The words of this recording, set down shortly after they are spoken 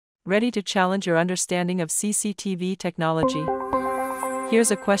Ready to challenge your understanding of CCTV technology? Here's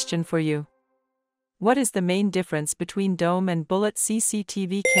a question for you. What is the main difference between dome and bullet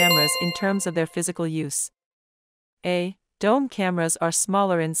CCTV cameras in terms of their physical use? A. Dome cameras are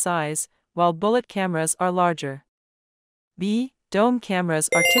smaller in size, while bullet cameras are larger. B. Dome cameras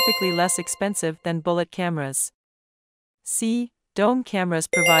are typically less expensive than bullet cameras. C. Dome cameras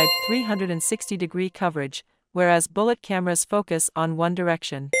provide 360-degree coverage, whereas bullet cameras focus on one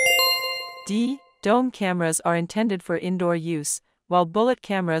direction. D. Dome cameras are intended for indoor use, while bullet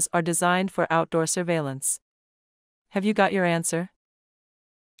cameras are designed for outdoor surveillance. Have you got your answer?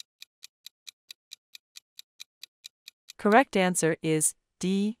 Correct answer is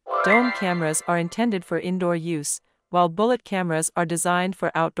D. Dome cameras are intended for indoor use, while bullet cameras are designed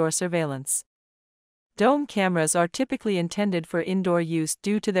for outdoor surveillance. Dome cameras are typically intended for indoor use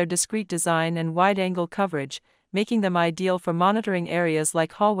due to their discrete design and wide-angle coverage, making them ideal for monitoring areas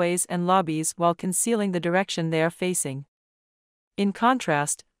like hallways and lobbies while concealing the direction they are facing. In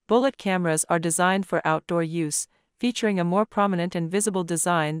contrast, bullet cameras are designed for outdoor use, featuring a more prominent and visible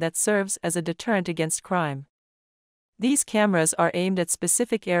design that serves as a deterrent against crime. These cameras are aimed at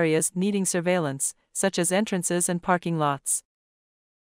specific areas needing surveillance, such as entrances and parking lots.